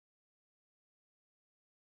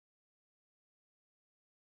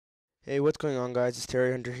Hey, what's going on, guys? It's Terry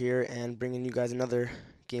Hunter here, and bringing you guys another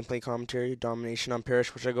gameplay commentary, Domination on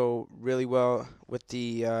Parish, which I go really well with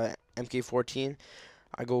the MK14.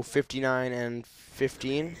 I go 59 and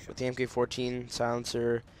 15 with the MK14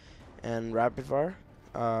 silencer and rapid fire.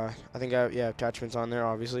 I think I have, yeah, attachments on there,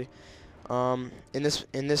 obviously. In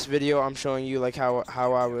this video, I'm showing you like how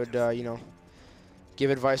I would give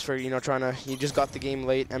advice for trying to. You just got the game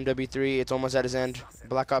late. MW3, it's almost at his end.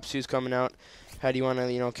 Black Ops 2 is coming out. How do you want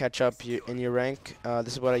to catch up in your rank?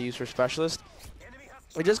 This is what I use for specialist.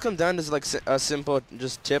 It just comes down to like a simple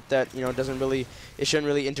just tip that doesn't really, it shouldn't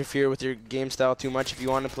really interfere with your game style too much. If you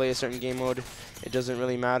want to play a certain game mode, it doesn't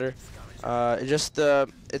really matter.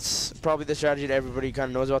 It's probably the strategy that everybody kind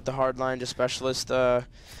of knows about, the hardline, just specialist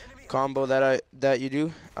combo that you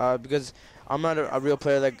do, because I'm not a real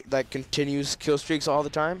player that continues kill streaks all the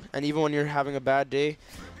time, and even when you're having a bad day,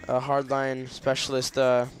 a hardline specialist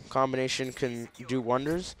combination can do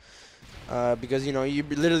wonders, because you're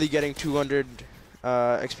literally getting 200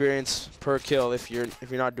 experience per kill if you're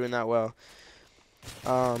not doing that well.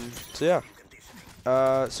 So yeah.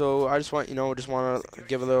 So I just want to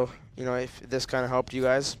give a little, if this kind of helped you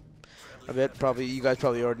guys a bit. Probably you guys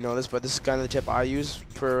probably already know this, but this is kind of the tip I use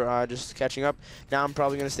for just catching up. Now I'm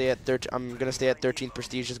probably gonna stay at 13th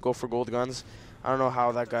prestige. Just go for gold guns. I don't know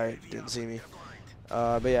how that guy didn't see me.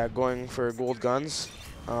 But yeah, going for gold guns.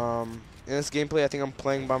 In this gameplay, I think I'm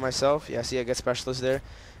playing by myself. Yeah, see, I get specialist there.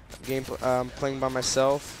 Playing by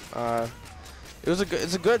myself. It's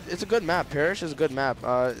a good map. Parish is a good map.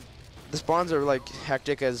 The spawns are like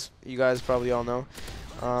hectic, as you guys probably all know.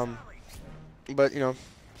 But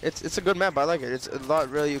it's a good map. I like it. It's a lot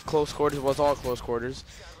really close quarters. Well, it's all close quarters,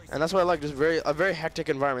 and that's what I like. Just a very hectic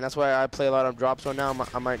environment. That's why I play a lot of drop zone now.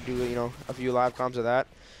 I might do a few live comms of that.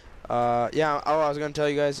 Yeah. Oh, I was gonna tell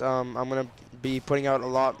you guys. I'm gonna be putting out a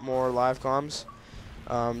lot more live comms.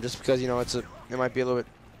 Just because it might be a little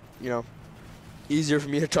bit easier for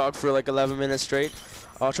me to talk for like 11 minutes straight.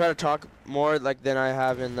 I'll try to talk more like than I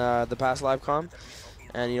have in the past live comm,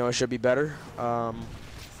 and it should be better.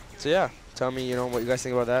 So yeah, tell me what you guys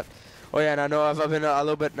think about that. Oh yeah, and I know I've been a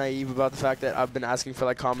little bit naive about the fact that I've been asking for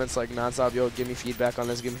like comments like nonstop. Yo, give me feedback on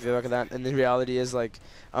this, give me feedback on that. And the reality is like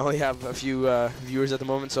I only have a few viewers at the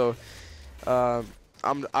moment, so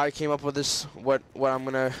I came up with this what I'm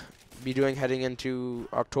gonna be doing heading into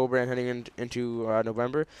October and heading into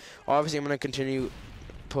November. Obviously, I'm gonna continue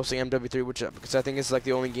posting MW3, because I think it's like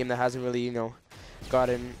the only game that hasn't really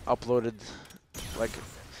gotten uploaded like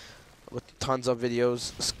with tons of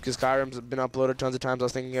videos. Skyrim's been uploaded tons of times. I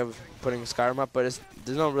was thinking of putting Skyrim up, but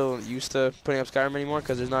there's no real use to putting up Skyrim anymore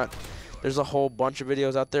because there's a whole bunch of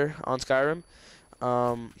videos out there on Skyrim.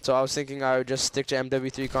 So I was thinking I would just stick to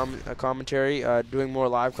MW3 commentary, doing more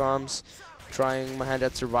live comms, trying my hand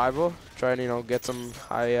at survival, trying to get some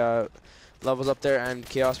high levels up there, and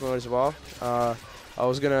chaos mode as well. I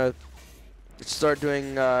was gonna start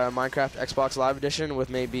doing Minecraft Xbox Live Edition with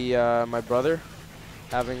maybe my brother.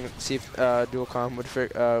 See if dual com would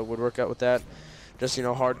work out with that. Just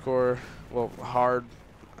hardcore, well, hard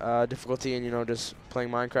difficulty, and just playing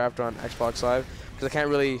Minecraft on Xbox Live, because I can't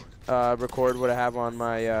really record what I have on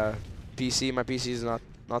my PC. My PC is not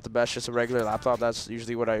the best, just a regular laptop. That's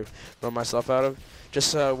usually what I run myself out of.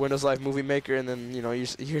 Just Windows Live Movie Maker, and then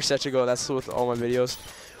you're set to go. That's with all my videos.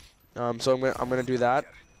 So I'm gonna do that.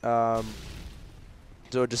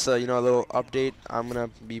 So just a little update. I'm gonna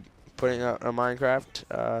be putting out a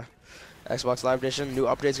Minecraft Xbox Live Edition. New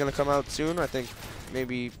update's gonna come out soon. I think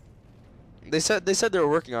maybe they said they were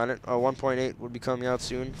working on it. 1.8 would be coming out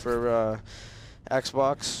soon for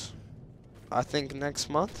Xbox. I think next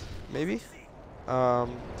month, maybe. I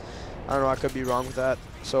don't know. I could be wrong with that.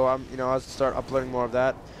 So I'll start uploading more of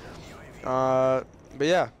that. But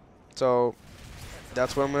yeah, so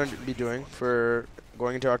that's what I'm gonna be doing for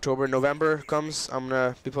going into October. November comes, I'm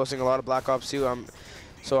gonna be posting a lot of Black Ops 2.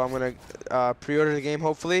 So I'm gonna pre-order the game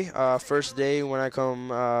hopefully. First day when I come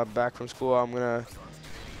back from school, I'm gonna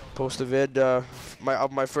post a vid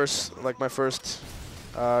my first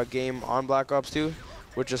game on Black Ops 2,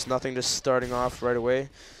 with just nothing, just starting off right away.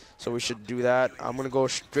 So we should do that. I'm gonna go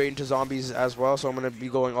straight into zombies as well. So I'm gonna be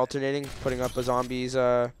going alternating, putting up a zombie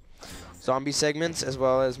segments as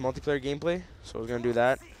well as multiplayer gameplay. So we're gonna do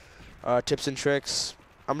that. Tips and tricks.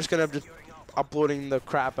 I'm just gonna uploading the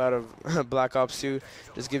crap out of Black Ops 2.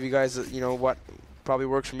 Just give you guys what probably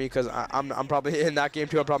works for me, because I'm probably in that game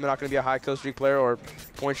too. I'm probably not gonna be a high kill streak player or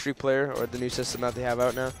point streak player, or the new system that they have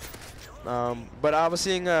out now. But I was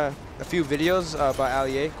seeing a few videos by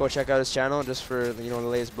Ali. Go check out his channel just for the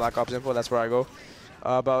latest Black Ops info. That's where I go.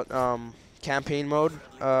 About campaign mode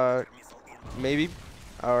maybe,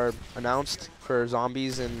 or announced for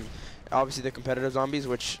zombies and obviously the competitive zombies,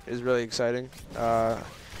 which is really exciting. I'm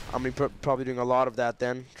gonna be probably doing a lot of that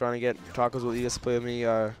then, trying to get Tacos with Elias to play with me,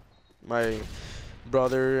 my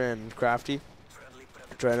brother and Crafty,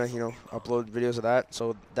 trying to upload videos of that.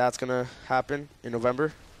 So that's gonna happen in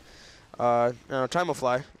November. Time will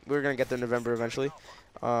fly. We're gonna get there in November eventually,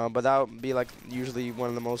 but that would be like usually one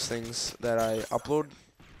of the most things that I upload.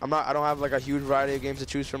 I don't have like a huge variety of games to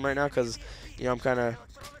choose from right now because I'm kind of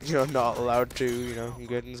not allowed to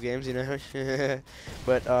good in these games,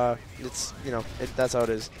 but it's that's how it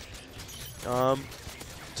is. So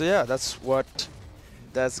yeah, that's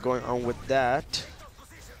going on with that.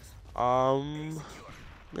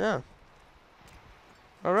 Yeah.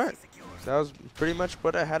 All right. That was pretty much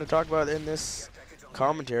what I had to talk about in this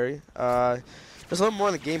commentary. Just a little more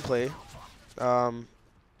on the gameplay.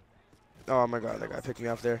 Oh my god, that guy picked me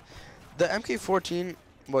up there. The MK14,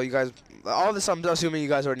 well, you guys, all this I'm assuming you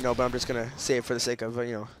guys already know, but I'm just going to say it for the sake of,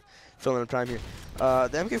 filling up time here. The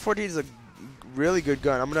MK14 is a really good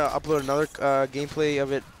gun. I'm going to upload another gameplay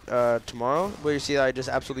of it tomorrow, where you see that I just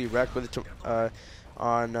absolutely wrecked with it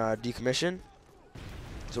on Decommission.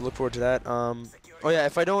 So look forward to that. Oh yeah,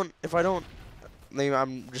 if I don't, maybe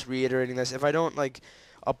I'm just reiterating this. If I don't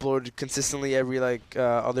upload consistently every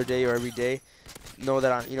other day or every day, know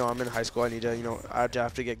that I'm in high school. I need to I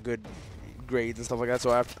have to get good grades and stuff like that.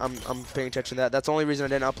 So I'm paying attention to that. That's the only reason I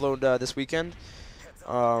didn't upload this weekend.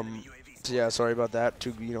 So yeah, sorry about that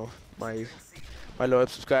to my loyal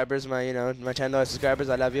subscribers, my my 10 loyal subscribers.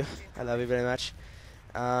 I love you very much.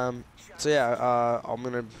 So yeah, I'm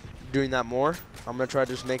gonna doing that more. I'm gonna try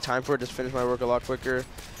to just make time for it, just finish my work a lot quicker.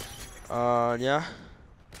 Yeah.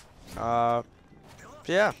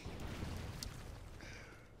 Yeah.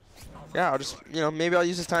 Yeah, I'll just maybe I'll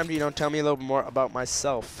use this time to tell me a little bit more about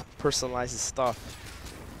myself, personalize his stuff.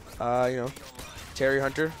 Terry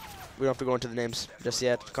Hunter. We don't have to go into the names just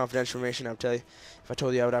yet. Confidential information. I'll tell you. If I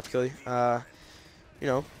told you, I would have to kill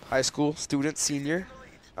you. High school student, senior,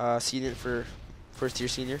 senior for first year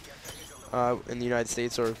senior. In the United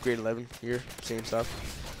States, or grade 11 year, same stuff.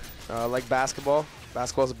 Like basketball.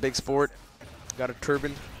 Basketball is a big sport. Got a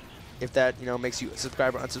turban. If that makes you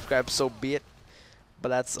subscribe or unsubscribe, so be it. But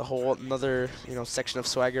that's a whole another section of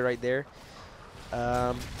swagger right there.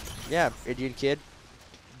 Yeah, Indian kid.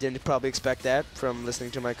 Didn't probably expect that from listening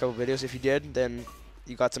to my couple videos. If you did, then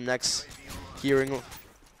you got some next hearing.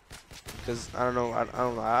 Because I don't know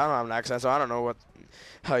have an accent, so I don't know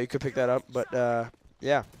how you could pick that up. But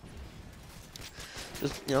yeah.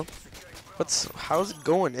 Just how's it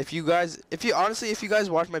going? If you guys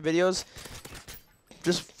watch my videos,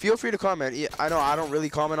 just feel free to comment. I know I don't really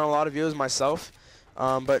comment on a lot of videos myself,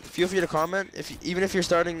 but feel free to comment. Even if you're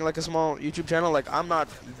starting like a small YouTube channel, I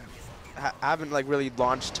haven't really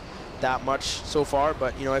launched that much so far.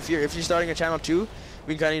 But if you're starting a channel too,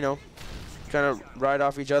 we can kind of ride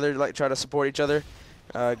off each other, try to support each other,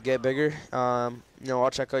 get bigger. I'll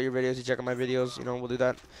check out your videos, you check out my videos. We'll do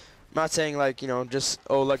that. I'm not saying just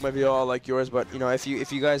like my video, I'll like yours, but if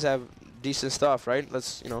you guys have decent stuff, right?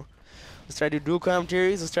 Let's try to do dual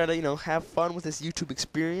commentaries. Let's try to have fun with this YouTube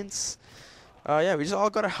experience. Yeah, we just all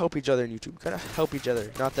gotta help each other in YouTube. Gotta help each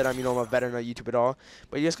other. Not that I'm I'm a veteran on YouTube at all,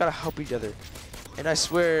 but you just gotta help each other. And I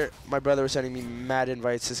swear my brother was sending me mad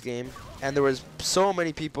invites this game, and there was so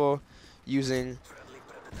many people using.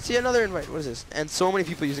 See, another invite. What is this? And so many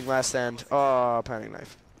people using Last Stand. Oh, panic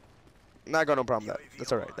knife. Not got no problem with that.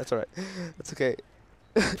 That's alright. That's alright. That's okay.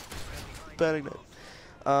 Panic knife.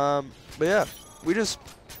 But yeah, it's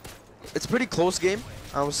a pretty close game.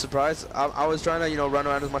 I was surprised. I was trying to run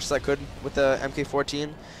around as much as I could with the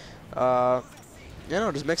MK14.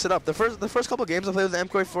 Just mix it up. The first couple games I played with the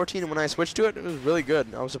MK14, and when I switched to it, it was really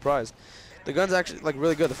good. I was surprised. The gun's actually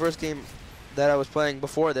really good. The first game that I was playing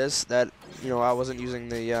before this, that I wasn't using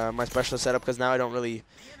the my specialist setup because now I don't really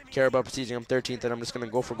care about prestiging. I'm 13th, and I'm just gonna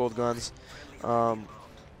go for gold guns.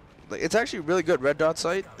 It's actually really good. Red dot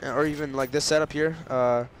sight, or even this setup here.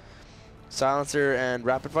 Silencer and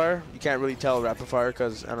rapid fire. You can't really tell rapid fire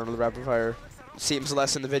because I don't know, the rapid fire seems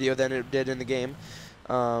less in the video than it did in the game.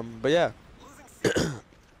 But yeah,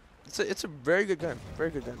 it's a very good gun,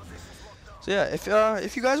 very good gun. So yeah,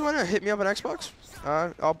 if you guys want to hit me up on Xbox,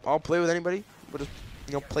 I'll play with anybody. We'll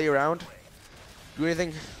just play around, do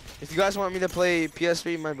anything. If you guys want me to play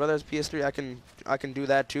PS3, my brother has PS3. I can do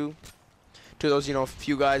that too. To those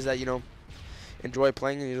few guys that enjoy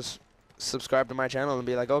playing, and you just subscribe to my channel and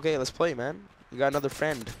be like, okay, let's play, man. You got another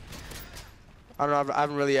friend. I don't know. I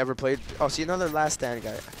haven't really ever played. Oh, see, another Last Stand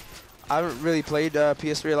guy. I haven't really played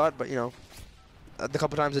PS3 a lot, but the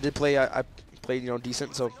couple times I did play, I played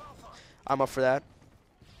decent, so I'm up for that.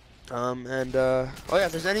 Oh yeah,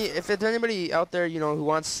 if there's anybody out there who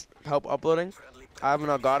wants help uploading, I have an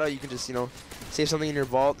Elgato. You can just save something in your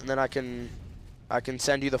vault, and then I can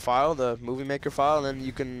send you the file, the movie maker file, and then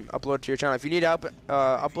you can upload it to your channel. If you need help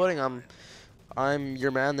uploading, I'm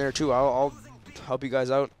your man there too. I'll help you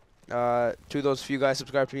guys out. To those few guys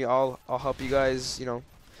subscribe to me, I'll help you guys.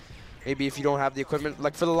 Maybe if you don't have the equipment,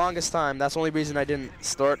 like for the longest time, that's the only reason I didn't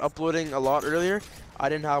start uploading a lot earlier. I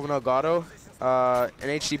didn't have an Elgato. An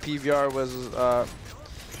HD PVR was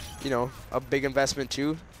a big investment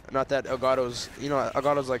too. Not that Elgato's,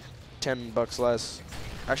 Elgato's like $10 less.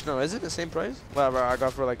 Actually, no, is it the same price? Whatever, I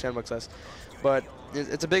got for like $10 less. But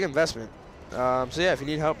it's a big investment. So yeah, if you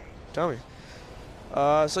need help, tell me.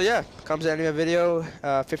 So yeah, comes to the end of my video.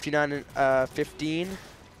 59 and 15,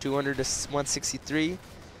 200 to 163.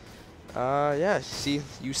 Yeah, see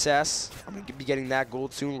USAS. I'm gonna be getting that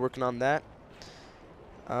gold soon. Working on that.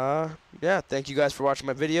 Yeah, thank you guys for watching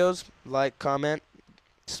my videos. Like, comment,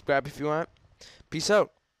 subscribe if you want. Peace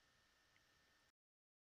out.